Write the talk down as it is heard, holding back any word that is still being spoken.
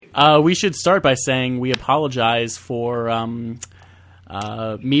We should start by saying we apologize for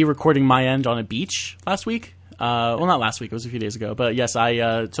me recording my end on a beach last week. Well, not last week. It was a few days ago. But yes,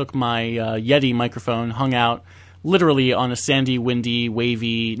 I took my Yeti microphone, hung out literally on a sandy, windy,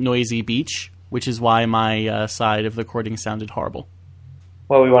 wavy, noisy beach, which is why my side of the recording sounded horrible.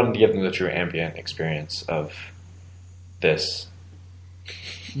 Well, we wanted to give them the true ambient experience of this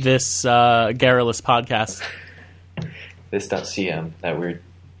garrulous podcast. This.cm, that weird,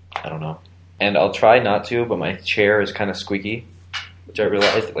 I don't know. And I'll try not to, but my chair is kind of squeaky, which I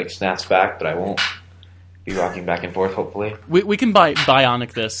realized it snaps back, but I won't be rocking back and forth, hopefully. We can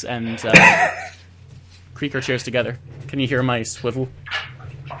bionic this and creak our chairs together. Can you hear my swivel?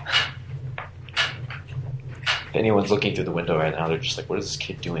 If anyone's looking through the window right now, they're just like, what is this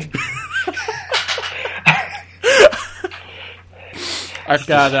kid doing? I've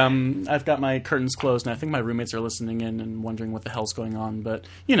got my curtains closed, and I think my roommates are listening in and wondering what the hell's going on, but,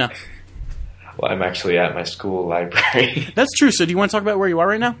 you know. Well, I'm actually at my school library. That's true. So do you want to talk about where you are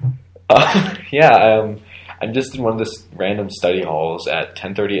right now? Yeah, I'm just in one of the random study halls at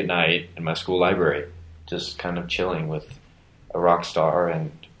 10:30 at night in my school library, just kind of chilling with a rock star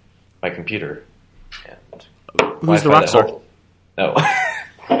and my computer. And who's the rock star? No.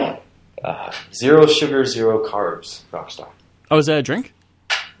 Zero sugar, zero carbs rock star. Oh, is that a drink?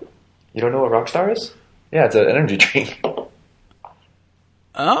 You don't know what Rockstar is? Yeah, it's an energy drink.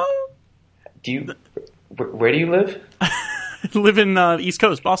 Oh? Where do you live? I live in East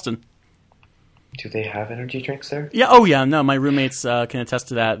Coast, Boston. Do they have energy drinks there? Yeah. Oh, yeah. No, my roommates can attest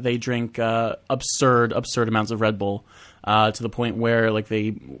to that. They drink absurd amounts of Red Bull to the point where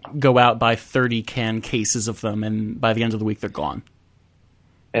they go out, buy 30 can cases of them, and by the end of the week, they're gone.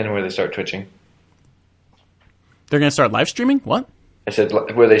 And where they start twitching? They're going to start live streaming? What? I said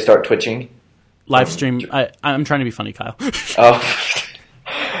where they start twitching. Live stream. I'm trying to be funny, Kyle. Oh.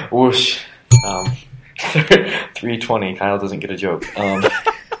 Whoosh. 3:20. Kyle doesn't get a joke.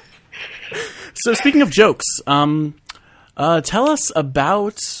 So speaking of jokes, tell us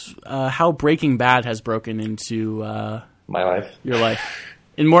about how Breaking Bad has broken into my life. Your life.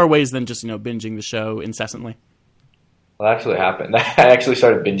 In more ways than just, binging the show incessantly. Well, that actually happened. I actually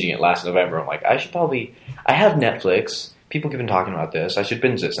started binging it last November. I'm like, I have Netflix. People have been talking about this. I should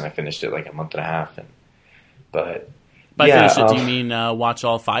binge this, and I finished it a month and a half. By finish it, do you mean watch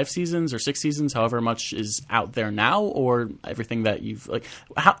all 5 seasons or 6 seasons, however much is out there now, or everything that you've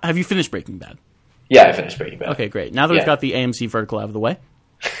have you finished Breaking Bad? Yeah, I finished Breaking Bad. Okay, great. Now that we've got the AMC vertical out of the way.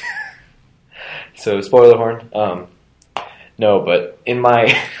 So, spoiler horn. No, but in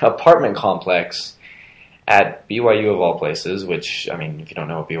my apartment complex at BYU of all places, which, if you don't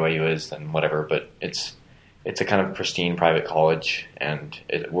know what BYU is, then whatever, but it's a kind of pristine private college, and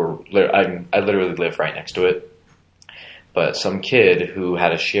I literally live right next to it. But some kid who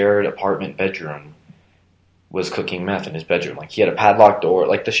had a shared apartment bedroom was cooking meth in his bedroom. He had a padlocked door.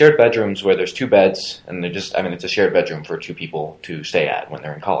 The shared bedrooms where there's 2 beds, and it's a shared bedroom for 2 people to stay at when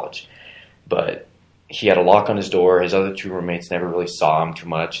they're in college. But he had a lock on his door. His other 2 roommates never really saw him too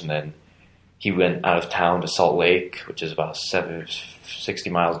much, and then he went out of town to Salt Lake, which is about 60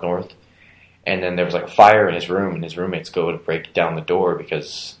 miles north. And then there was a fire in his room, and his roommates go to break down the door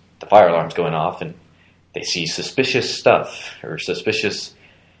because the fire alarm's going off, and they see suspicious stuff, or suspicious,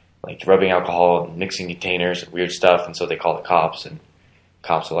 rubbing alcohol and mixing containers and weird stuff, and so they call the cops, and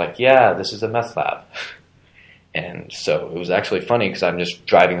cops are like, yeah, this is a meth lab. And so it was actually funny, because I'm just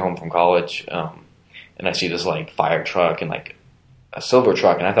driving home from college, and I see this, fire truck and, a silver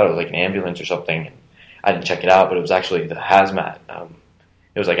truck, and I thought it was, an ambulance or something. And I didn't check it out, but it was actually the hazmat.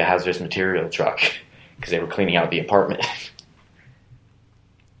 It was a hazardous material truck, because they were cleaning out the apartment.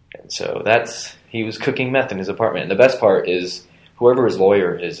 And so he was cooking meth in his apartment. And the best part is, whoever his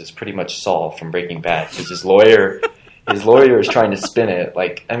lawyer is pretty much Saul from Breaking Bad, because his lawyer is trying to spin it.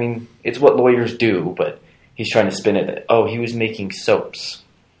 It's what lawyers do, but he's trying to spin it that, he was making soaps.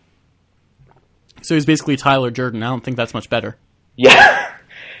 So he's basically Tyler Durden. I don't think that's much better. Yeah.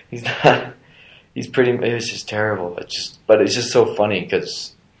 He's not. It was just terrible. But it's just so funny,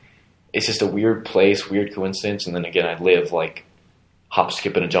 because it's just a weird place, weird coincidence, and then again, I live hop,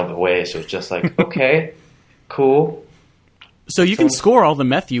 skip, and a jump away, so it's just okay, cool. So you can score all the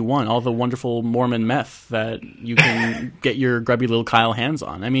meth you want, all the wonderful Mormon meth that you can get your grubby little Kyle hands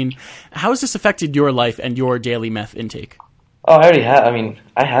on. How has this affected your life and your daily meth intake? Oh, I already have.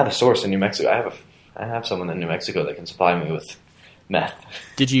 I have a source in New Mexico. I have someone in New Mexico that can supply me with meth.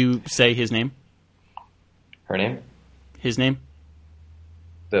 Did you say his name? Her name? His name?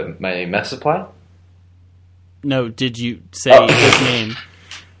 My meth supply? No, did you say his name?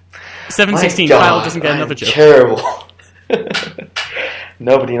 716, Kyle doesn't get another joke. Terrible.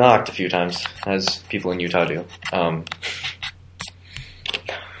 Nobody knocked a few times, as people in Utah do.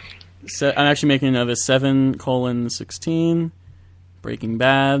 So I'm actually making another 7:16. Breaking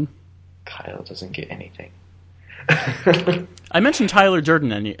Bad. Kyle doesn't get anything. I mentioned Tyler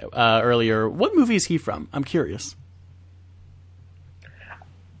Durden earlier. What movie is he from? I'm curious.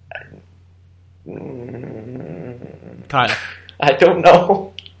 Kyle. I don't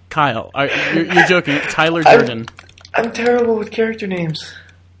know. Kyle. You're joking. Tyler Durden. I'm terrible with character names.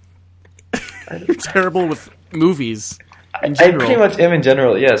 You're terrible with movies in I general. pretty much am in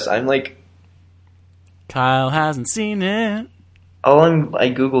general, yes. I'm like... Kyle hasn't seen it. I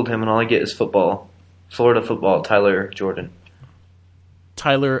Googled him and all I get is football. Florida football, Tyler Jordan.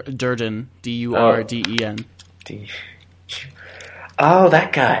 Tyler Durden. Durden. Oh,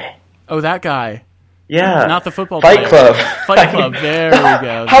 that guy. Oh, that guy. Yeah. Not the football Fight player. Club. Fight Club. There we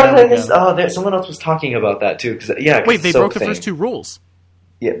go. How did I miss... Oh, someone else was talking about that, too. Wait, they broke the first two rules.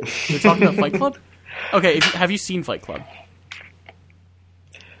 Yeah. They're talking about Fight Club? Okay, have you seen Fight Club?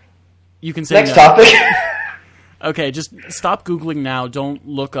 You can say Next no. topic. Okay, just stop Googling now. Don't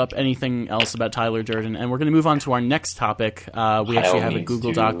look up anything else about Tyler Durden. And we're going to move on to our next topic. We actually have a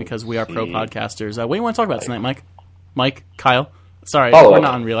Google Doc because we are pro podcasters. What do you want to talk about tonight, Mike? Mike? Kyle? Sorry, we're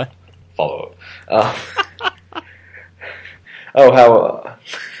not on relay. Follow up. How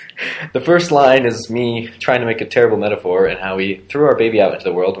the first line is me trying to make a terrible metaphor and how we threw our baby out into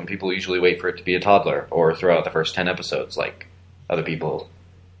the world when people usually wait for it to be a toddler or throw out the first 10 episodes like other people.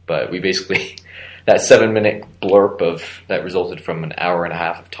 But we basically, that 7-minute blurb that resulted from an hour and a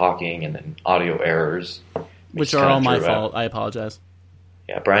half of talking and then audio errors. Which are all my fault. I apologize.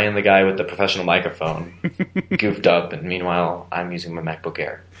 Yeah, Brian, the guy with the professional microphone, goofed up, and meanwhile, I'm using my MacBook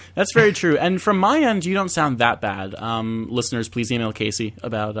Air. That's very true. And from my end, you don't sound that bad. Listeners, please email Casey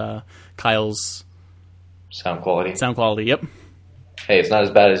about Kyle's sound quality. Sound quality, yep. Hey, it's not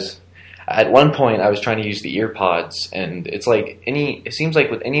as bad as... At one point, I was trying to use the ear pods, and it's like it seems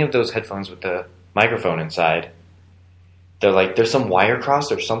like with any of those headphones with the microphone inside, there's some wire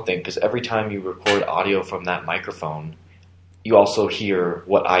crossed or something, because every time you record audio from that microphone, you also hear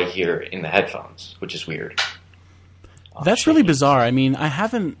what I hear in the headphones, which is weird. That's really bizarre. I mean, I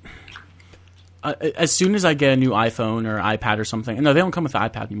haven't... as soon as I get a new iPhone or iPad or something... No, they don't come with the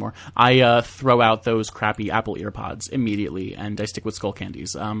iPad anymore. I throw out those crappy Apple EarPods immediately, and I stick with Skull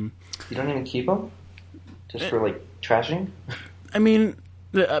Candies. You don't even keep them? Just for, trashing? I mean...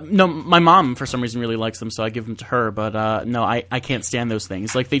 no, my mom, for some reason, really likes them, so I give them to her. But, no, I can't stand those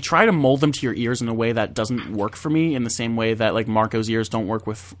things. They try to mold them to your ears in a way that doesn't work for me, in the same way that, Marco's ears don't work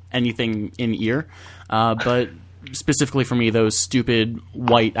with anything in ear. But specifically for me, those stupid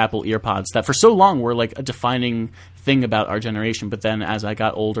white Apple EarPods that for so long were, a defining thing about our generation. But then as I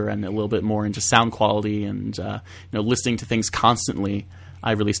got older and a little bit more into sound quality and, listening to things constantly,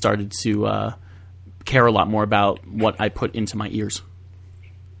 I really started to care a lot more about what I put into my ears.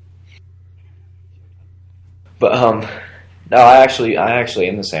 But no, I actually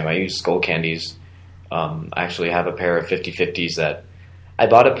am the same. I use Skull Candies. I actually have a pair of 50/50s that I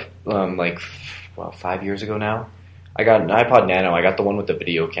bought 5 years ago now. I got an iPod Nano. I got the one with the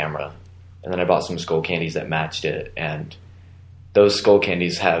video camera, and then I bought some Skull Candies that matched it. And those Skull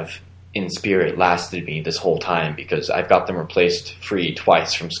Candies have, in spirit, lasted me this whole time because I've got them replaced free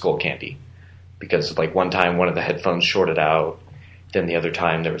twice from Skull Candy. Because one time one of the headphones shorted out, then the other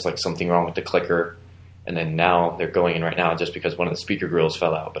time there was something wrong with the clicker. And then now they're going in right now just because one of the speaker grills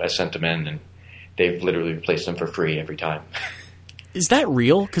fell out. But I sent them in, and they've literally replaced them for free every time. Is that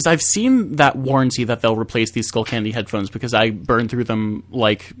real? Because I've seen that warranty that they'll replace these Skull Candy headphones because I burn through them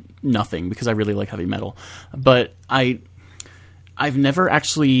like nothing because I really like heavy metal. But I've never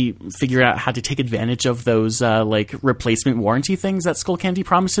actually figured out how to take advantage of those replacement warranty things that Skull Candy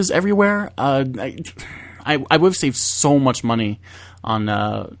promises everywhere. I would have saved so much money on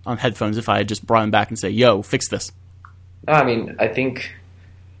headphones if I had just brought them back and say, "Yo, fix this." I mean,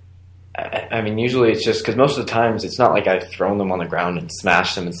 usually it's just because most of the times it's not like I've thrown them on the ground and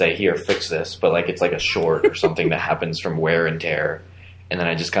smashed them and say, "Here, fix this," but it's a short or something that happens from wear and tear, and then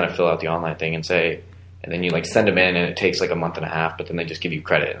I just kind of fill out the online thing and say, and then you send them in and it takes a month and a half, but then they just give you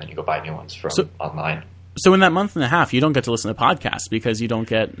credit and then you go buy new ones from online. So in that month and a half, you don't get to listen to podcasts because you don't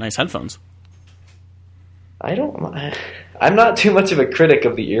get nice headphones. I'm not too much of a critic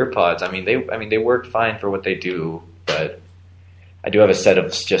of the EarPods. They work fine for what they do, but I do have a set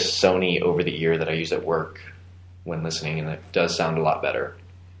of just Sony over the ear that I use at work when listening, and it does sound a lot better.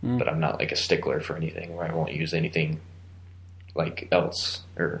 But I'm not a stickler for anything where I won't use anything else,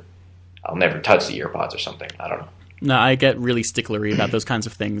 or I'll never touch the EarPods or something. I don't know. No, I get really sticklery about those kinds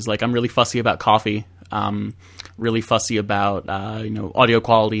of things. I'm really fussy about coffee. really fussy about audio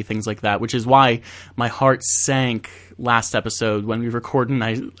quality, things like that, which is why my heart sank last episode when we recorded and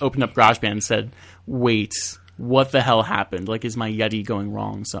I opened up GarageBand and said, wait, what the hell happened? Like, is my Yeti going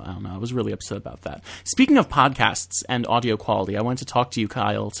wrong? So I don't know. I was really upset about that. Speaking of podcasts and audio quality, I wanted to talk to you,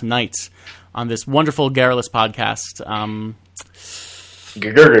 Kyle, tonight on this wonderful Garrulous podcast.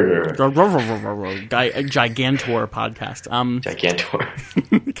 Gigantor podcast.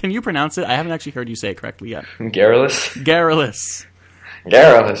 Gigantor. Can you pronounce it? I haven't actually heard you say it correctly yet. Garrulous? Garrulous.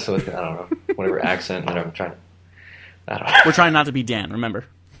 Garrulous with, I don't know, whatever accent, whatever I'm trying. I don't know. We're trying not to be Dan, remember?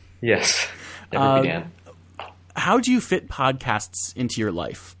 Yes. Never be Dan. How do you fit podcasts into your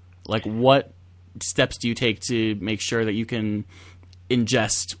life? Like, what steps do you take to make sure that you can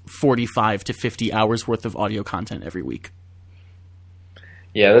ingest 45 to 50 hours worth of audio content every week?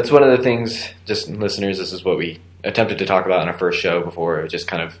 Yeah, that's one of the things, just listeners, this is what we attempted to talk about in our first show before. It just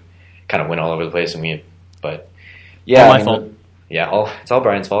kind of went all over the place, but yeah. All my fault. Yeah, it's all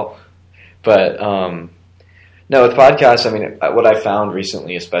Brian's fault. But, no, with podcasts, I mean, what I found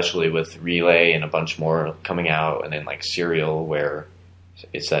recently, especially with Relay and a bunch more coming out, and then like Serial, where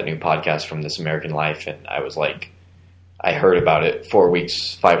it's that new podcast from This American Life, and I was like, I heard about it 5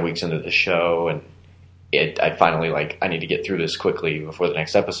 weeks into the show, and I finally like, I need to get through this quickly before the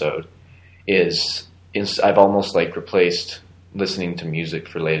next episode. I've almost like replaced listening to music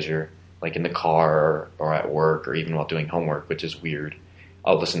for leisure, like in the car or at work or even while doing homework, which is weird.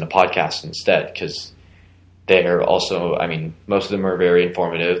 I'll listen to podcasts instead because they're also, I mean, most of them are very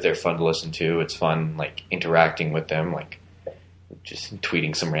informative. They're fun to listen to. It's fun, like, interacting with them, like just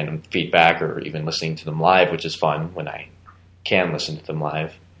tweeting some random feedback or even listening to them live, which is fun when I can listen to them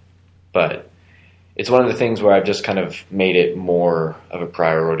live. But it's one of the things where I've just kind of made it more of a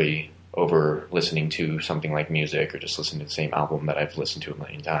priority over listening to something like music or just listening to the same album that I've listened to a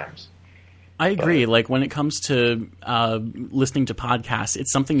million times. I agree. Like, when it comes to listening to podcasts,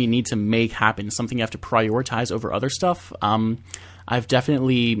 it's something you need to make happen, something you have to prioritize over other stuff. I've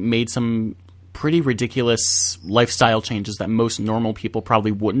definitely made some pretty ridiculous lifestyle changes that most normal people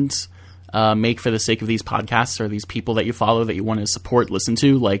probably wouldn't make for the sake of these podcasts or these people that you follow that you want to support, listen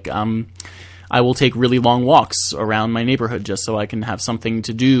to. Like, I will take really long walks around my neighborhood just so I can have something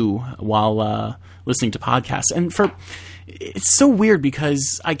to do while listening to podcasts. And it's so weird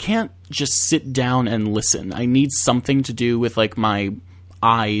because I can't just sit down and listen. I need something to do with like my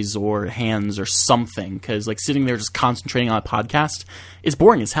eyes or hands or something, because like sitting there just concentrating on a podcast is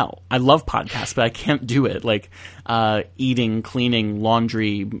boring as hell. I love podcasts, but I can't do it. Like eating, cleaning,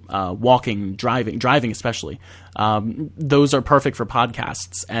 laundry, walking, driving especially. Those are perfect for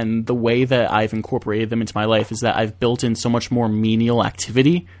podcasts. And the way that I've incorporated them into my life is that I've built in so much more menial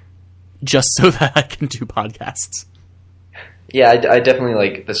activity just so that I can do podcasts. Yeah, I definitely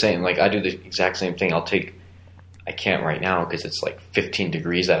like the same. Like, I do the exact same thing. I can't right now because it's like 15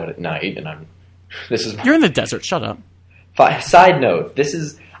 degrees out at night, and You're in the desert. Shut up. Side note: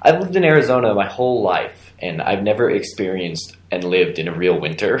 I've lived in Arizona my whole life, and I've never experienced and lived in a real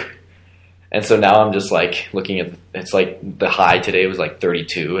winter. And so now I'm just like looking at it's like the high today was like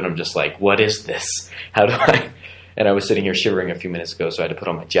 32, and I'm just like, what is this? How do I? And I was sitting here shivering a few minutes ago, so I had to put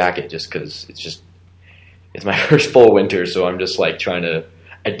on my jacket just because it's my first full winter, so I'm just like trying to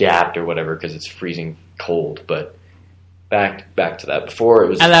adapt or whatever because it's freezing cold. But back to that. Before it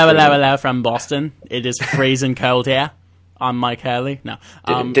was hello from Boston. It is freezing cold here. I'm Mike Hurley. No,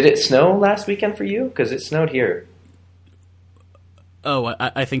 did it snow last weekend for you? Because it snowed here. Oh,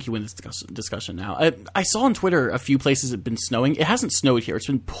 I think you win this discussion now. I saw on Twitter a few places have been snowing. It hasn't snowed here. It's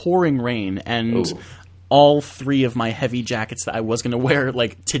been pouring rain, and all three of my heavy jackets that I was going to wear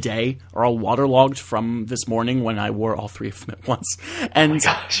like today are all waterlogged from this morning when I wore all three of them at once. And oh my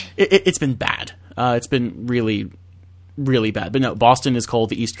gosh. It's been bad. It's been really, really bad. But no, Boston is cold.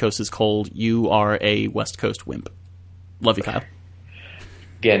 The East Coast is cold. You are a West Coast wimp. Love you, Kyle.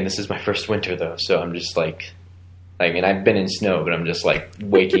 Again, this is my first winter though, so I'm just like, I mean, I've been in snow, but I'm just like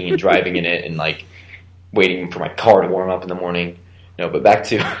waking and driving in it and like waiting for my car to warm up in the morning. No, but back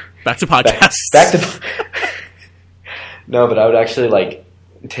to podcasts. Back to no, but I would actually like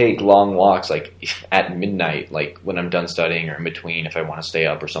take long walks like at midnight, like when I'm done studying or in between if I want to stay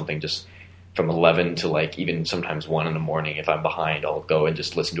up or something, just from 11 to like even sometimes 1 in the morning. If I'm behind, I'll go and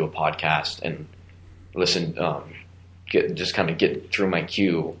just listen to a podcast and listen, get through my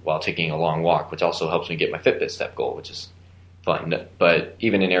queue while taking a long walk, which also helps me get my Fitbit step goal, which is fun. But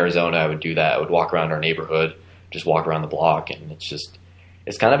even in Arizona, I would do that. I would walk around our neighborhood, just walk around the block, and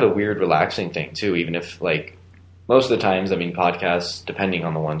it's kind of a weird, relaxing thing too, even if like most of the times, I mean, podcasts, depending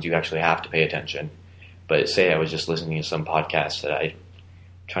on the ones, you actually have to pay attention. But say I was just listening to some podcasts that I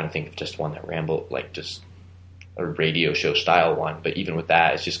trying to think of just one that rambled, like just a radio show style one. But even with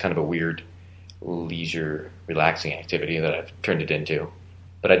that, it's just kind of a weird leisure, relaxing activity that I've turned it into.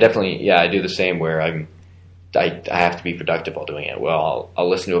 But I definitely, I do the same where I have to be productive while doing it. Well, I'll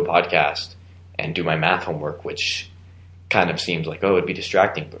listen to a podcast and do my math homework, which kind of seems like, it'd be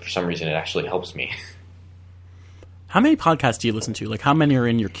distracting, but for some reason it actually helps me. How many podcasts do you listen to? Like, how many are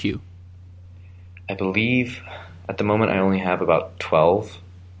in your queue? I believe at the moment I only have about 12.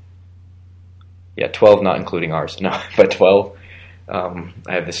 Yeah, 12, not including ours. No, but 12. I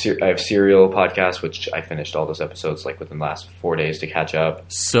have Serial podcast, which I finished all those episodes like within the last 4 days to catch up.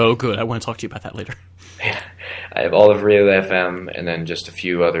 So good. I want to talk to you about that later. Yeah. I have all of Radio FM, and then just a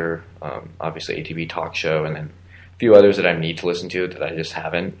few other, obviously ATV Talk Show, and then a few others that I need to listen to that I just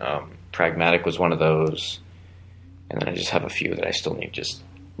haven't. Pragmatic was one of those, and then I just have a few that I still need to just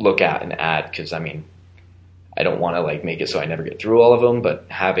look at and add, because, I mean, I don't want to like make it so I never get through all of them, but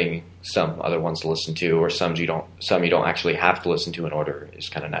having some other ones to listen to, or some you don't actually have to listen to in order, is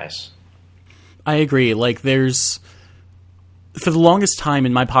kind of nice. I agree. Like, for the longest time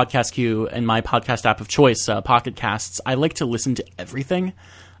in my podcast queue and my podcast app of choice, Pocket Casts, I like to listen to everything.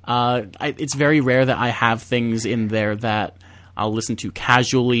 It's very rare that I have things in there that I'll listen to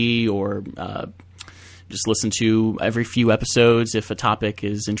casually or just listen to every few episodes if a topic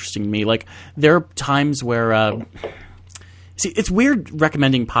is interesting to me. Like, there are times where see, it's weird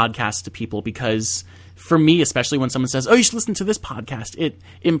recommending podcasts to people, because for me, especially when someone says, you should listen to this podcast, it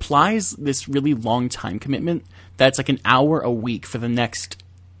implies this really long time commitment that's like an hour a week for the next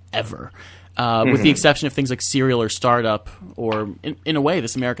ever. With the exception of things like Serial or Startup, or in a way,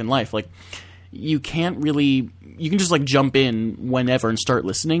 This American Life. Like, you can just like jump in whenever and start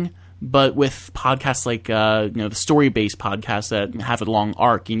listening. But with podcasts like, the story-based podcasts that have a long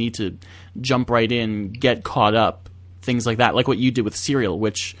arc, you need to jump right in, get caught up, things like that, like what you did with Serial,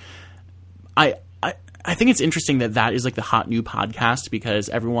 which I think it's interesting that is like the hot new podcast, because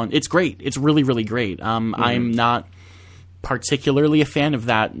it's great. It's really, really great. I'm not particularly a fan of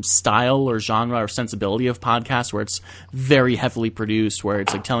that style or genre or sensibility of podcasts where it's very heavily produced, where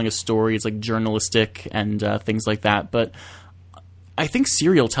it's like telling a story, it's like journalistic and things like that. But I think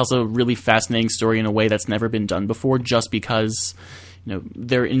Serial tells a really fascinating story in a way that's never been done before, just because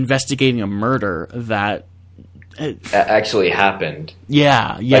they're investigating a murder that actually happened.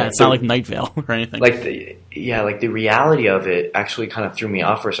 Yeah, it's not like Night Vale or anything. Like the reality of it actually kind of threw me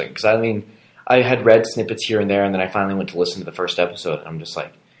off for a second, because I mean, I had read snippets here and there, and then I finally went to listen to the first episode, and I'm just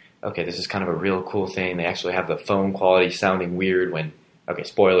like, okay, this is kind of a real cool thing. They actually have the phone quality sounding weird when, okay,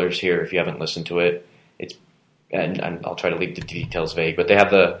 spoilers here if you haven't listened to it. And I'll try to leave the details vague, but they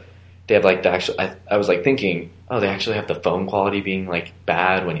have like the actual. I was like thinking, they actually have the phone quality being like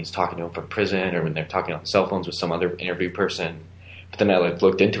bad when he's talking to him from prison, or when they're talking on cell phones with some other interview person. But then I like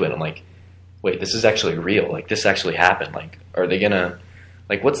looked into it. I'm like, wait, this is actually real. Like, this actually happened. Like, are they gonna,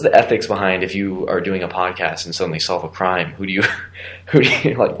 like, what's the ethics behind if you are doing a podcast and suddenly solve a crime? Who do you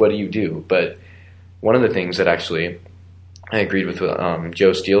like? What do you do? But one of the things that actually I agreed with what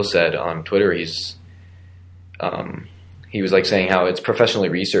Joe Steele said on Twitter. He was like saying how it's professionally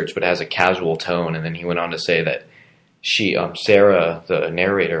researched, but it has a casual tone. And then he went on to say that Sarah, the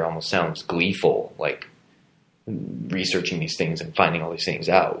narrator, almost sounds gleeful, like researching these things and finding all these things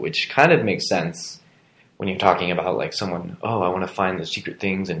out, which kind of makes sense when you're talking about like someone, I want to find the secret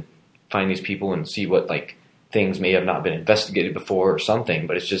things and find these people and see what like things may have not been investigated before or something.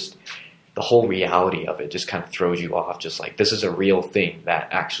 But it's just the whole reality of it just kind of throws you off. Just like, this is a real thing that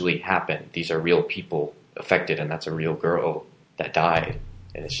actually happened. These are real people affected, and that's a real girl that died,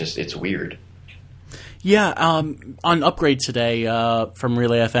 and it's weird. Yeah, on Upgrade today from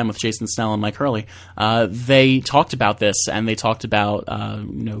Relay FM with Jason Snell and Mike Hurley, they talked about this, and they talked about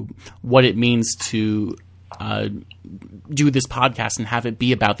what it means to do this podcast and have it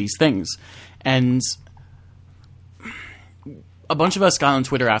be about these things. And a bunch of us got on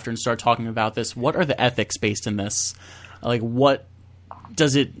Twitter after and started talking about this. What are the ethics based in this? Like, what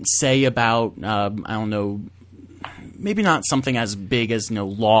does it say about, I don't know, maybe not something as big as,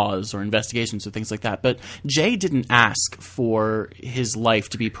 laws or investigations or things like that, but Jay didn't ask for his life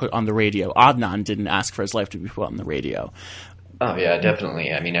to be put on the radio. Adnan didn't ask for his life to be put on the radio. Oh, yeah,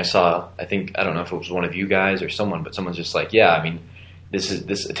 definitely. I mean, I don't know if it was one of you guys or someone, but someone's just like, yeah, I mean, this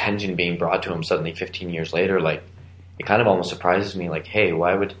attention being brought to him suddenly 15 years later, like, it kind of almost surprises me, like, hey,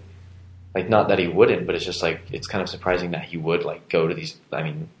 why would... Like, not that he wouldn't, but it's just like, it's kind of surprising that he would like go to these,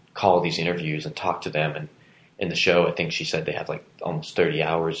 call these interviews and talk to them. And in the show, I think she said they had like almost 30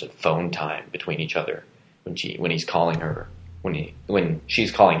 hours of phone time between each other when he's calling her, when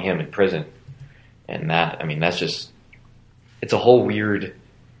she's calling him in prison. And that, that's just, it's a whole weird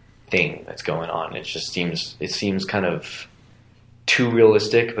thing that's going on. It seems kind of too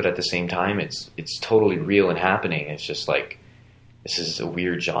realistic, but at the same time, it's totally real and happening. It's just like, this is a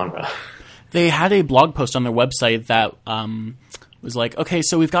weird genre. They had a blog post on their website that was like, okay,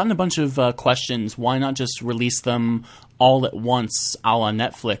 so we've gotten a bunch of questions. Why not just release them all at once, a la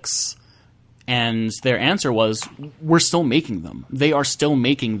Netflix? And their answer was, we're still making them. They are still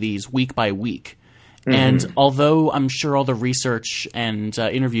making these week by week. Mm-hmm. And although I'm sure all the research and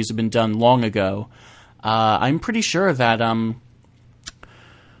interviews have been done long ago, I'm pretty sure that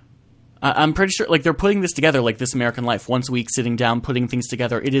I'm pretty sure, like, they're putting this together, like This American Life, once a week, sitting down, putting things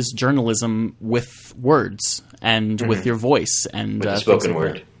together. It is journalism with words and with your voice and with the spoken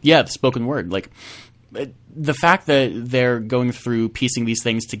word. That. Yeah, the spoken word. Like, the fact that they're going through piecing these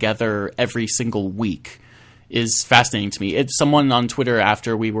things together every single week is fascinating to me. It's someone on Twitter,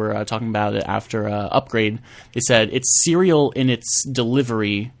 after we were talking about it after Upgrade, they said it's serial in its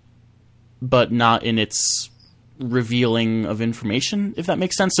delivery, but not in its revealing of information, if that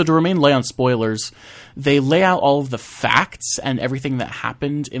makes sense. So to remain light on spoilers, they lay out all of the facts and everything that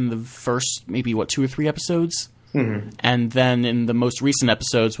happened in the first maybe 2 or 3 episodes, and then in the most recent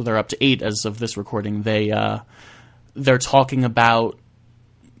episodes, where they're up to 8 as of this recording, they're talking about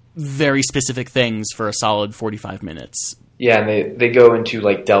very specific things for a solid 45 minutes. Yeah, and they go into,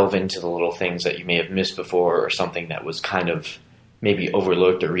 like, delve into the little things that you may have missed before, or something that was kind of maybe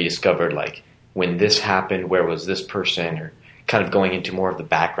overlooked or rediscovered, like, when this happened, where was this person, or kind of going into more of the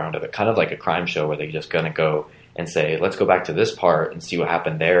background of it, kind of like a crime show where they're just going to go and say, let's go back to this part and see what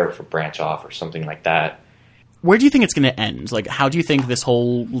happened there for branch off or something like that. Where do you think it's going to end? Like, how do you think this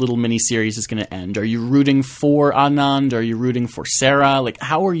whole little mini-series is going to end? Are you rooting for Anand? Are you rooting for Sarah? Like,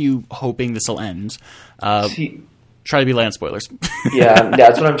 how are you hoping this will end? Try to be light on spoilers. Yeah,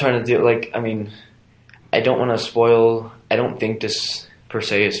 that's what I'm trying to do. Like, I mean, I don't want to spoil. I don't think this per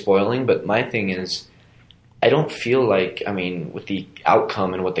se is spoiling, but my thing is, I don't feel like, I mean, with the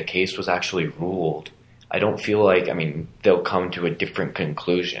outcome and what the case was actually ruled, I don't feel like, I mean, they'll come to a different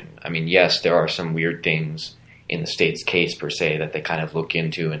conclusion. I mean, yes, there are some weird things in the state's case per se that they kind of look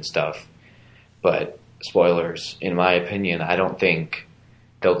into and stuff, but spoilers, in my opinion, I don't think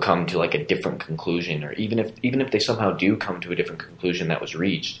they'll come to like a different conclusion, or even if they somehow do come to a different conclusion that was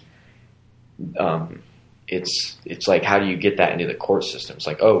reached, it's like, how do you get that into the court system? It's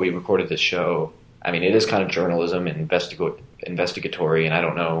like, oh, we recorded this show. I mean, it is kind of journalism and investigatory, and I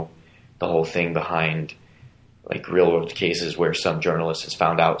don't know the whole thing behind like real world cases where some journalist has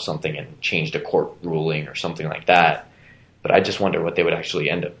found out something and changed a court ruling or something like that. But I just wonder what they would actually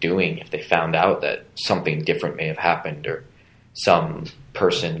end up doing if they found out that something different may have happened, or some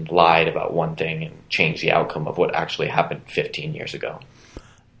person lied about one thing and changed the outcome of what actually happened 15 years ago.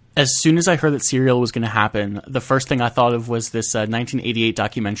 As soon as I heard that Serial was going to happen, the first thing I thought of was this 1988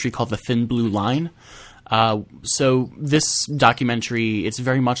 documentary called The Thin Blue Line. So this documentary, it's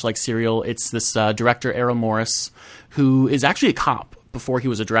very much like Serial. It's this director, Errol Morris, who is actually a cop before he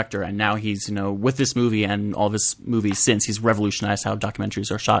was a director, and now he's, with this movie and all of his movies since, he's revolutionized how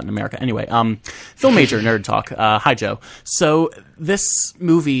documentaries are shot in America. Anyway, film major nerd talk. Hi, Joe. So this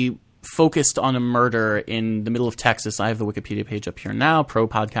movie focused on a murder in the middle of Texas. I have the Wikipedia page up here now, pro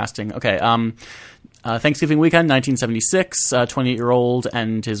podcasting. Okay, Thanksgiving weekend, 1976, 28-year-old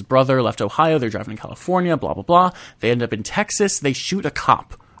and his brother left Ohio. They're driving to California, blah, blah, blah. They end up in Texas. They shoot a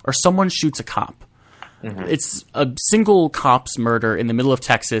cop, or someone shoots a cop. Mm-hmm. It's a single cop's murder in the middle of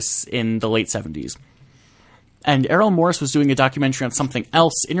Texas in the late 70s. And Errol Morris was doing a documentary on something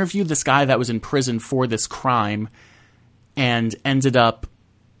else, interviewed this guy that was in prison for this crime, and ended up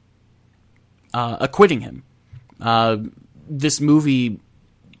acquitting him. This movie,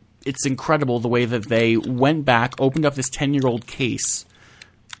 it's incredible the way that they went back, opened up this 10-year-old case,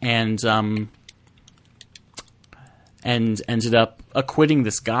 and ended up acquitting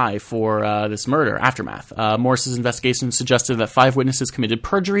this guy for this murder, Aftermath. Morris's investigation suggested that 5 witnesses committed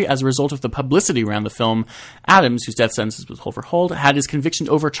perjury as a result of the publicity around the film. Adams, whose death sentence was overhauled, had his conviction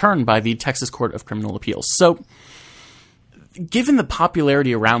overturned by the Texas Court of Criminal Appeals. So, given the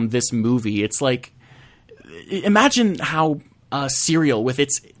popularity around this movie, it's like, imagine how Serial, with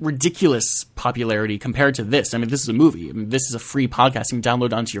its ridiculous popularity compared to this. I mean, this is a movie. I mean, this is a free podcast you can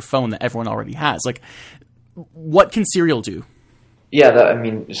download onto your phone that everyone already has. Like, what can Serial do? Yeah,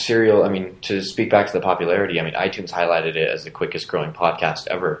 Serial, to speak back to the popularity, iTunes highlighted it as the quickest growing podcast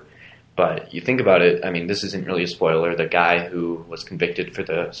ever. But you think about it, this isn't really a spoiler. The guy who was convicted for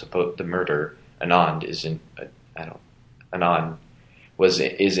the murder, Anand, is in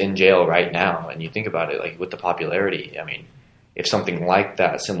jail right now. And you think about it, like, with the popularity, if something like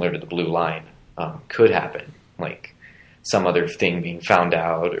that, similar to the Blue Line, could happen, like, some other thing being found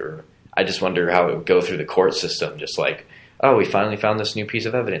out, or I just wonder how it would go through the court system. Just like, oh, we finally found this new piece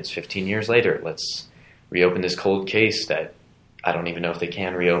of evidence 15 years later. Let's reopen this cold case that I don't even know if they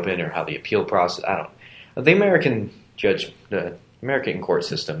can reopen, or how the appeal process. I don't. The American court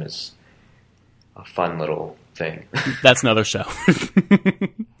system is a fun little thing. That's another show.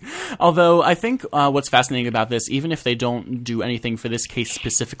 Although I think what's fascinating about this, even if they don't do anything for this case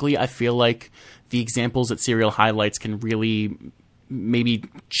specifically, I feel like the examples that Serial highlights can really maybe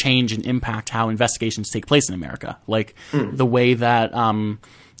change and impact how investigations take place in America. Like the way that,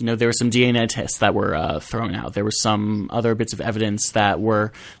 there were some DNA tests that were thrown out. There were some other bits of evidence that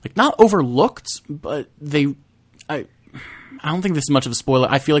were like not overlooked, but I don't think this is much of a spoiler.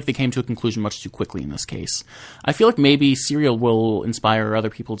 I feel like they came to a conclusion much too quickly in this case. I feel like maybe Serial will inspire other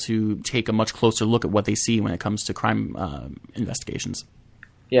people to take a much closer look at what they see when it comes to crime investigations.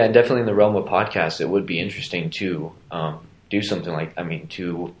 Yeah, and definitely in the realm of podcasts, it would be interesting to do something like,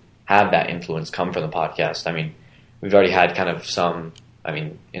 to have that influence come from the podcast. I mean, we've already had kind of some,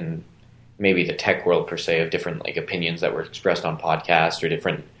 in maybe the tech world per se, of different like opinions that were expressed on podcasts, or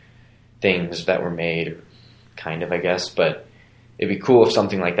different things that were made, or kind of, I guess, but it'd be cool if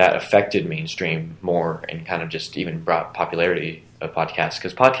something like that affected mainstream more and kind of just even brought popularity of podcasts,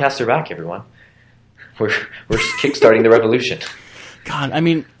 because podcasts are back, everyone. We're kickstarting the revolution. God,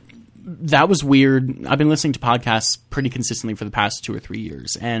 that was weird. I've been listening to podcasts pretty consistently for the past 2 or 3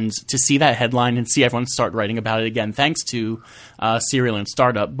 years, and to see that headline and see everyone start writing about it again, thanks to Serial and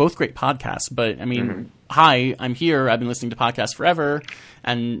Startup, both great podcasts. But hi, I'm here. I've been listening to podcasts forever,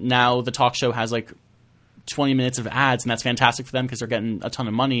 and now the talk show has like 20 minutes of ads, and that's fantastic for them because they're getting a ton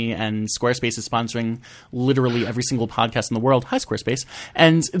of money, and Squarespace is sponsoring literally every single podcast in the world. Hi, Squarespace.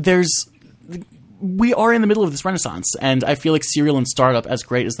 And we are in the middle of this renaissance, and I feel like Serial and Startup, as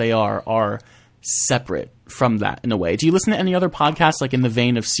great as they are separate from that in a way. Do you listen to any other podcasts like in the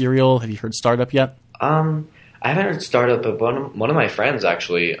vein of Serial? Have you heard Startup yet? I haven't heard Startup, but one of my friends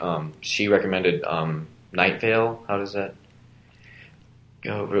actually, she recommended Night Vale. How does that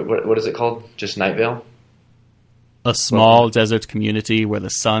go? What is it called? Just Night Vale? A small desert community where the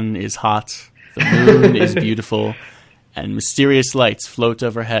sun is hot, the moon is beautiful, and mysterious lights float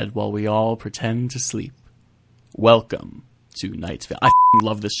overhead while we all pretend to sleep. Welcome to Night Vale. I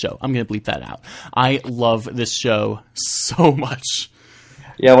love this show. I'm going to bleep that out. I love this show so much.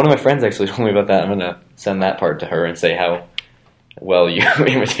 Yeah, one of my friends actually told me about that. I'm going to send that part to her and say how well you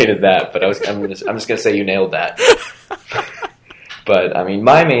imitated that. But I'm just going to say you nailed that. But,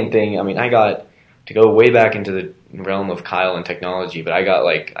 my main thing, I got to go way back into the realm of Kyle and technology, but I got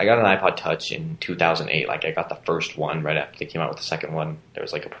an iPod Touch in 2008. Like, I got the first one right after they came out with the second one. There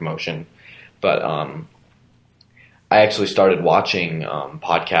was like a promotion, but I actually started watching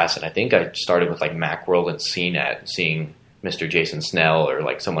podcasts, and I think I started with like Macworld and CNET, seeing Mr. Jason Snell or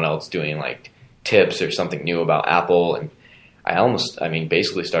like someone else doing like tips or something new about Apple, and I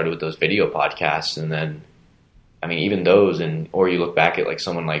basically started with those video podcasts, and then even those, or you look back at like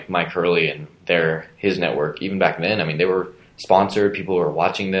someone like Mike Hurley and his network, even back then, they were sponsored, people were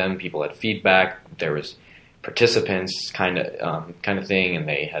watching them, people had feedback, there was participants kind of thing, and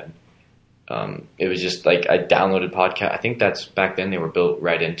they had, it was just like I downloaded podcast. I think that's back then they were built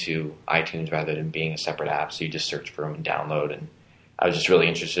right into iTunes rather than being a separate app, so you just search for them and download, and I was just really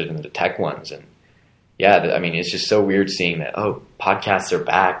interested in the tech ones, and yeah, it's just so weird seeing that, oh, podcasts are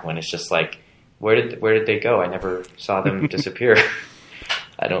back, when it's just like, where did they go? I never saw them disappear.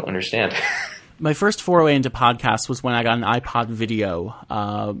 I don't understand. My first foray into podcasts was when I got an iPod Video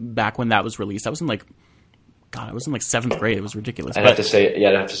back when that was released. I was in like 7th grade. It was ridiculous. I'd have to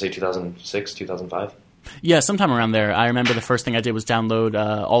say 2006, 2005. Yeah, sometime around there. I remember the first thing I did was download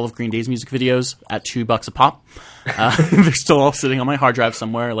all of Green Day's music videos at $2 a pop. They're still all sitting on my hard drive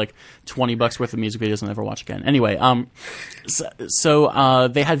somewhere, like $20 worth of music videos I'll never watch again. Anyway, so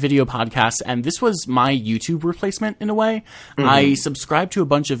they had video podcasts, and this was my YouTube replacement in a way. Mm-hmm. I subscribed to a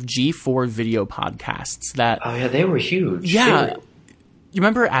bunch of G4 video podcasts that... Oh, yeah, they were huge. Yeah. You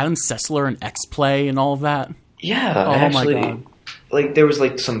remember Adam Sessler and X-Play and all of that? Yeah, oh, actually, my God. Like, there was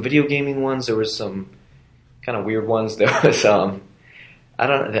like some video gaming ones, there was some kind of weird ones. There was, I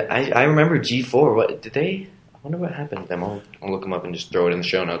remember G4. What did they? I wonder what happened to them. I'll look them up and just throw it in the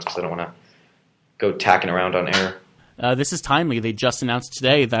show notes because I don't want to go tacking around on air. This is timely. They just announced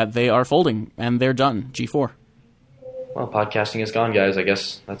today that they are folding and they're done. G4. Well, podcasting is gone, guys. I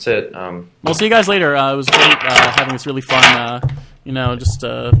guess that's it. We'll see you guys later. It was great having this really fun. Just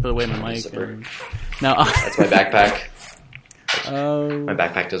put away my mic. Now that's my backpack. My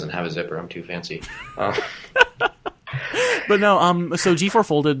backpack doesn't have a zipper. I'm too fancy. But no, so G4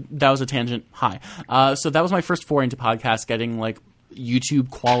 Folded, that was a tangent. Hi. So that was my first foray into podcasts, getting like YouTube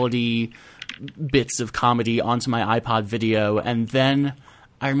quality bits of comedy onto my iPod video. And then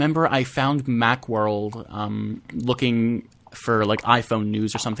I remember I found Macworld looking for like iPhone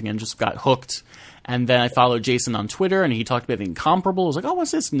news or something and just got hooked. And then I followed Jason on Twitter, and he talked about The Incomparable. I was like, oh, what's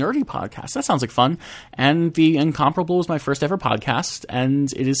this nerdy podcast? That sounds like fun. And The Incomparable was my first ever podcast,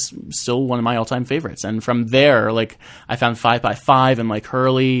 and it is still one of my all-time favorites. And from there, like, I found 5x5 and Mike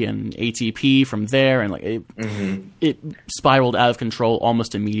Hurley and ATP from there, and like it spiraled out of control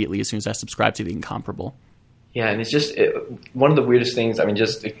almost immediately as soon as I subscribed to The Incomparable. Yeah, and it's just one of the weirdest things, I mean,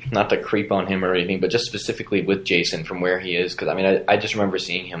 just not to creep on him or anything, but just specifically with Jason from where he is, because, I mean, I just remember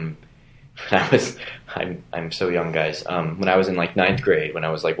seeing him I'm so young, guys. When I was in like 9th grade, when I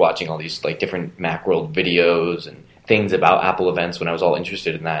was like watching all these like different Macworld videos and things about Apple events, when I was all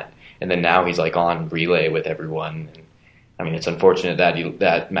interested in that, and then now he's like on Relay with everyone. And, I mean, it's unfortunate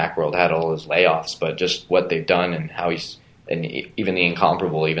that Macworld had all his layoffs, but just what they've done and how and even The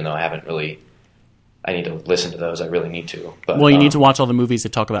Incomparable, even though I need to listen to those. I really need to. But, well, you need to watch all the movies they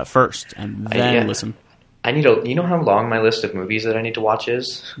talk about first, and then listen. You know how long my list of movies that I need to watch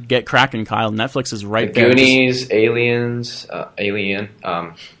is? Get cracking, Kyle. Netflix is right The there. Goonies, Aliens, Alien,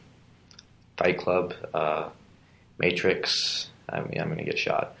 Fight Club, Matrix. I mean, I'm going to get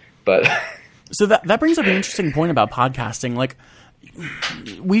shot. But so that brings up an interesting point about podcasting. Like,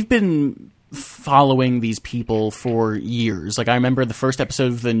 we've been following these people for years. Like, I remember the first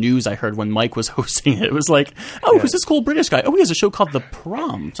episode of the news I heard when Mike was hosting it. It was like, who's this cool British guy? Oh, he has a show called The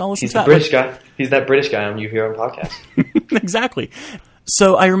Prom. So I'll listen to that. British guy. He's that British guy on You Hear on podcast. Exactly.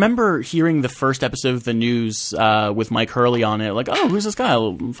 So I remember hearing the first episode of the news with Mike Hurley on it. Like, oh, who's this guy?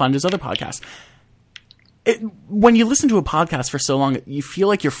 I'll find his other podcast. When you listen to a podcast for so long, you feel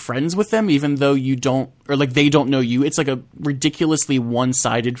like you're friends with them, even though you don't, or like they don't know you. It's like a ridiculously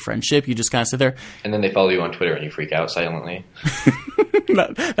one-sided friendship. You just kind of sit there. And then they follow you on Twitter and you freak out silently.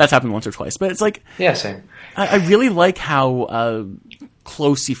 That's happened once or twice. But it's like... Yeah, same. I really like how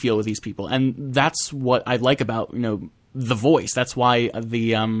close you feel with these people. And that's what I like about, The Voice. That's why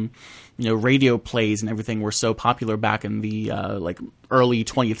the... radio plays and everything were so popular back in the early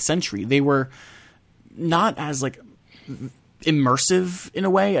 20th century. They were not as like immersive in a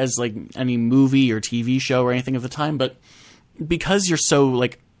way as like any movie or TV show or anything of the time, but because you're so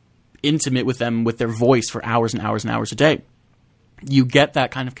like intimate with them with their voice for hours and hours and hours a day, you get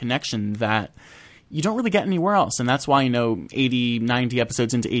that kind of connection that you don't really get anywhere else. And that's why, 80, 90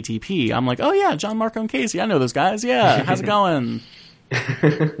 episodes into ATP, I'm like, oh yeah, John, Marco, and Casey, I know those guys. Yeah, how's it going?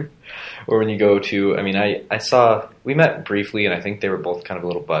 Or when you go to, I mean, I saw, we met briefly, and I think they were both kind of a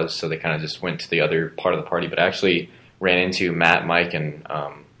little buzzed, so they kind of just went to the other part of the party, but I actually ran into Matt, Mike, and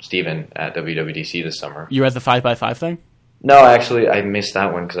Steven at WWDC this summer. You were at the 5x5 thing? No, actually, I missed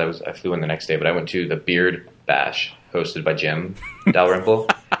that one because I flew in the next day, but I went to the Beard Bash, hosted by Jim Dalrymple.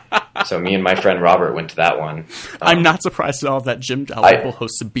 So me and my friend Robert went to that one. I'm not surprised at all that Jim Dalrymple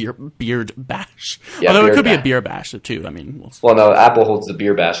hosts a beard bash. Yeah, although it could bash. be a beer bash too. I mean, well, no, Apple holds the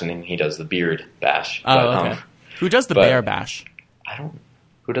beer bash, and then he does the beard bash. Oh, okay. Who does the bear bash?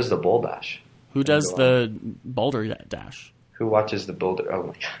 Who does the bull bash? Who does the boulder dash? Who watches the boulder? Oh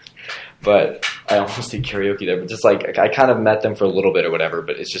my god! But I almost did karaoke there. But just like I kind of met them for a little bit or whatever.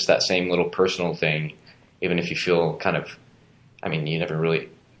 But it's just that same little personal thing. Even if you feel kind of, I mean, you never really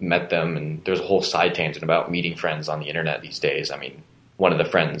met them, and there's a whole side tangent about meeting friends on the internet these days. I mean, one of the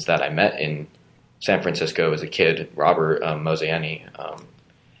friends that I met in San Francisco as a kid, Robert Mosiani,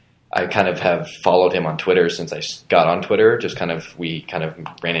 I kind of have followed him on Twitter since I got on Twitter. We kind of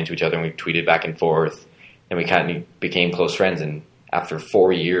ran into each other and we tweeted back and forth, and we kind of became close friends. And after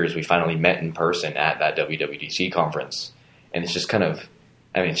 4 years, we finally met in person at that WWDC conference. And it's just kind of,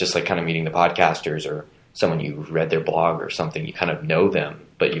 I mean, it's just like kind of meeting the podcasters or someone you read their blog or something. You kind of know them,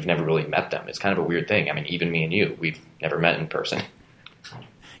 but you've never really met them. It's kind of a weird thing. I mean, even me and you, we've never met in person.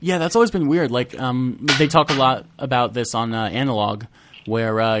 Yeah, that's always been weird. Like, they talk a lot about this on Analog,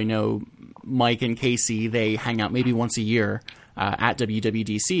 where, Mike and Casey, they hang out maybe once a year at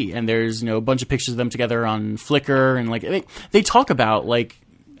WWDC. And there's, a bunch of pictures of them together on Flickr. And, like, they talk about, like,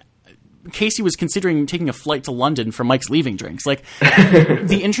 Casey was considering taking a flight to London for Mike's leaving drinks. Like,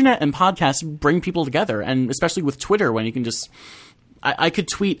 the internet and podcasts bring people together, and especially with Twitter, when you can just... I could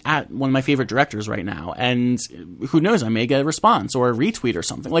tweet at one of my favorite directors right now, and who knows, I may get a response or a retweet or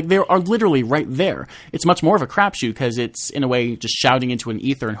something. Like, they are literally right there. It's much more of a crapshoot because it's, in a way, just shouting into an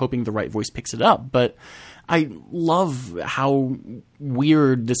ether and hoping the right voice picks it up. But I love how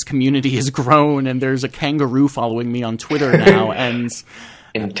weird this community has grown, and there's a kangaroo following me on Twitter now, and...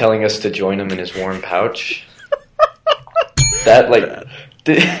 And telling us to join him in his warm pouch. That like,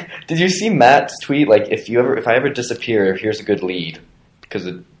 did you see Matt's tweet? Like, if I ever disappear, here's a good lead. Because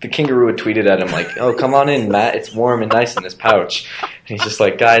the kangaroo had tweeted at him like, "Oh, come on in, Matt. It's warm and nice in this pouch." And he's just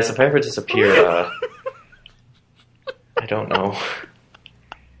like, "Guys, if I ever disappear, I don't know."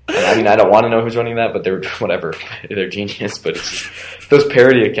 And, I mean, I don't want to know who's running that, but they're whatever. They're genius. But it's just, those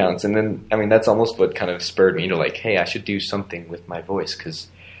parody accounts, and then I mean, that's almost what kind of spurred me to like, "Hey, I should do something with my voice," because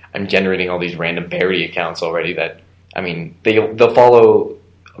I'm generating all these random parody accounts already. That I mean, they'll follow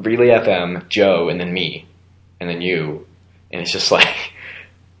Relay FM, Joe, and then me, and then you, and it's just like.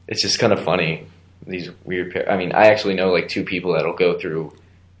 It's just kind of funny, these weird I mean, I actually know, like, 2 people that'll go through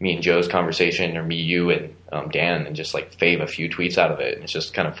me and Joe's conversation, or me, you, and Dan, and just, like, fave a few tweets out of it, and it's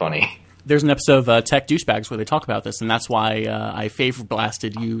just kind of funny. There's an episode of Tech Douchebags where they talk about this, and that's why I fave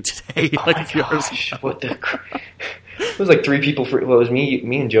blasted you today. Like a few hours ago. What the It was like 3 people, it was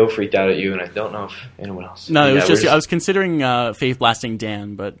me and Joe freaked out at you, and I don't know if anyone else. No, it was just, I was considering fave blasting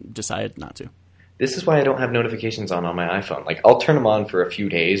Dan, but decided not to. This is why I don't have notifications on my iPhone. Like, I'll turn them on for a few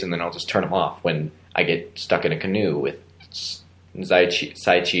days, and then I'll just turn them off when I get stuck in a canoe with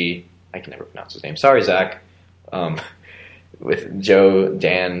Saichi. I can never pronounce his name. Sorry, Zach. With Joe,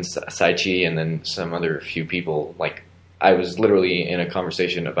 Dan, Saichi, and then some other few people. Like, I was literally in a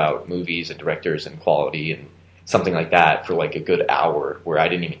conversation about movies and directors and quality and something like that for like a good hour, where I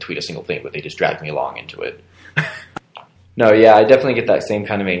didn't even tweet a single thing, but they just dragged me along into it. No, yeah, I definitely get that same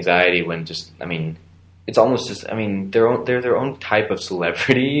kind of anxiety when just, I mean, it's almost just, I mean, they're their own type of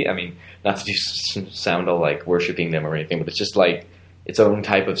celebrity. I mean, not to sound all like worshiping them or anything, but it's just like its own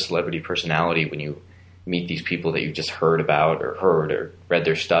type of celebrity personality when you meet these people that you've just heard about or read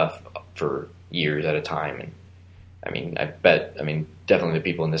their stuff for years at a time. And I mean, definitely the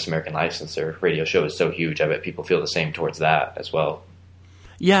people in This American Life, since their radio show is so huge, I bet people feel the same towards that as well.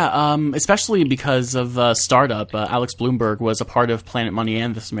 Yeah, especially because of Startup. Alex Bloomberg was a part of Planet Money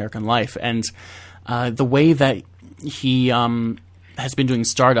and This American Life. And the way that he has been doing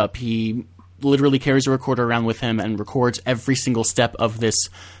Startup, he literally carries a recorder around with him and records every single step of this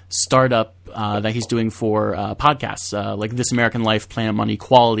startup that he's doing for podcasts, like This American Life, Planet Money,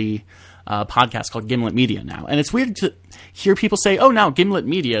 Quality podcast called Gimlet Media now. And it's weird to hear people say, "Oh, now Gimlet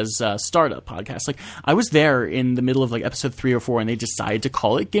Media's startup podcast." Like, I was there in the middle of like episode 3 or 4, and they decided to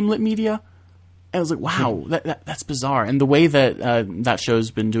call it Gimlet Media. And I was like, "Wow, that's bizarre." And the way that that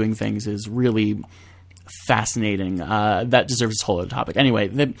show's been doing things is really fascinating. That deserves its whole other topic.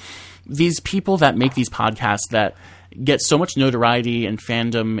 Anyway, these people that make these podcasts that get so much notoriety and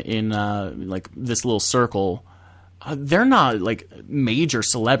fandom in like this little circle. They're not like major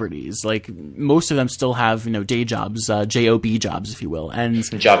celebrities. Like, most of them still have, day jobs, job jobs, if you will, and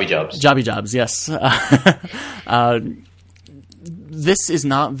jobby jobs. Yes. This is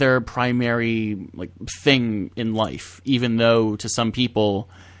not their primary like thing in life, even though to some people,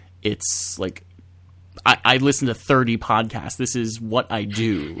 it's like I listen to 30 podcasts. This is what I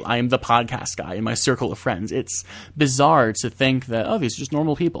do. I am the podcast guy in my circle of friends. It's bizarre to think that these are just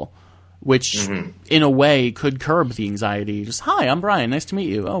normal people. Which, in a way, could curb the anxiety. Just, "Hi, I'm Brian. Nice to meet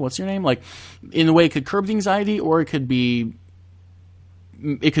you. Oh, what's your name?" Like, in a way, it could curb the anxiety, or it could make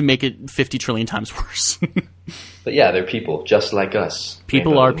it 50 trillion times worse. But yeah, they're people, just like us.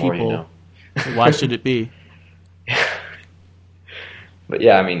 People are people. You know. Why should it be? But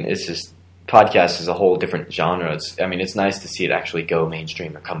yeah, I mean, it's just, podcast is a whole different genre. It's nice to see it actually go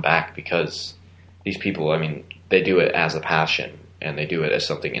mainstream or come back, because these people, I mean, they do it as a passion. And they do it as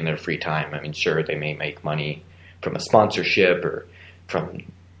something in their free time. I mean, sure, they may make money from a sponsorship or from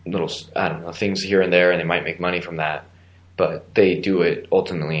little, things here and there, and they might make money from that. But they do it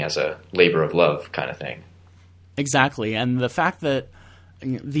ultimately as a labor of love kind of thing. Exactly. And the fact that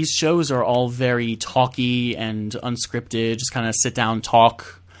these shows are all very talky and unscripted, just kind of sit down,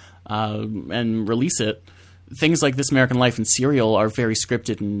 talk, and release it. Things like This American Life and Serial are very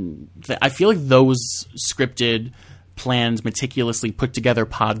scripted. And I feel like those scripted, planned, meticulously put together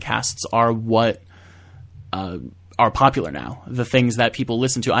podcasts are what are popular now. The things that people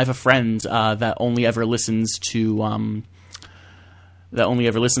listen to. I have a friend that only ever listens to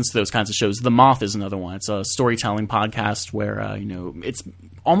those kinds of shows. The Moth is another one. It's a storytelling podcast where it's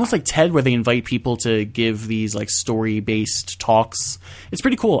almost like TED, where they invite people to give these like story-based talks. It's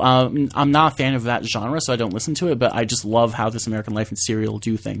pretty cool. I'm not a fan of that genre, so I don't listen to it, but I just love how This American Life and Serial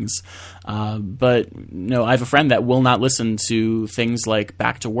do things. But I have a friend that will not listen to things like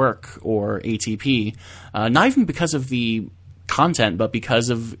Back to Work or ATP, not even because of the content, but because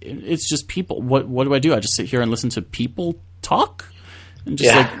of it's just people. What do? I just sit here and listen to people talk? And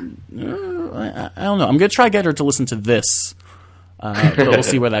just I don't know. I'm going to try get her to listen to this, but we'll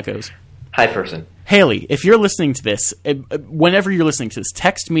see where that goes. Hi, person. Haley, if you're listening to this, whenever you're listening to this,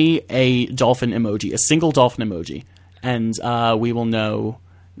 text me a dolphin emoji, a single dolphin emoji, and we will know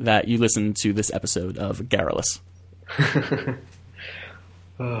that you listened to this episode of Garrulous.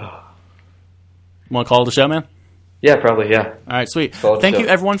 Want to call it a show, man? Yeah, probably, yeah. All right, sweet. Thank you,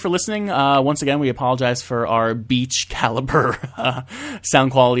 everyone, for listening. Once again, we apologize for our beach caliber sound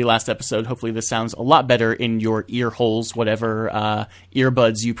quality last episode. Hopefully this sounds a lot better in your ear holes, whatever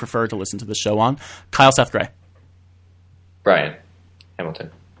earbuds you prefer to listen to the show on. Kyle Seth Gray. Brian Hamilton.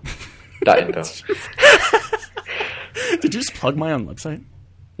 .info. Did you just plug my own website?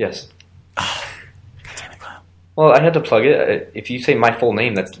 Yes. God damn it, Kyle. Well, I had to plug it. If you say my full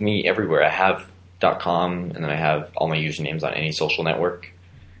name, that's me everywhere. I have .com, and then I have all my usernames on any social network.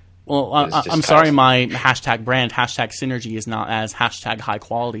 Well, I'm sorry my hashtag brand, hashtag synergy, is not as hashtag high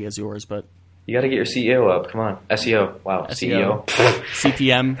quality as yours, but... You got to get your CEO up. Come on. SEO. Wow. CEO.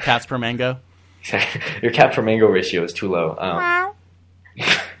 CPM, cats per mango. Your cat per mango ratio is too low.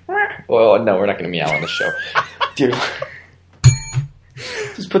 Well, no, we're not going to meow on the show. Dude.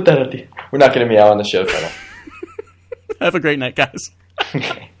 Just put that at the... We're not going to meow on the show title. Have a great night, guys.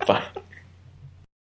 Okay, bye.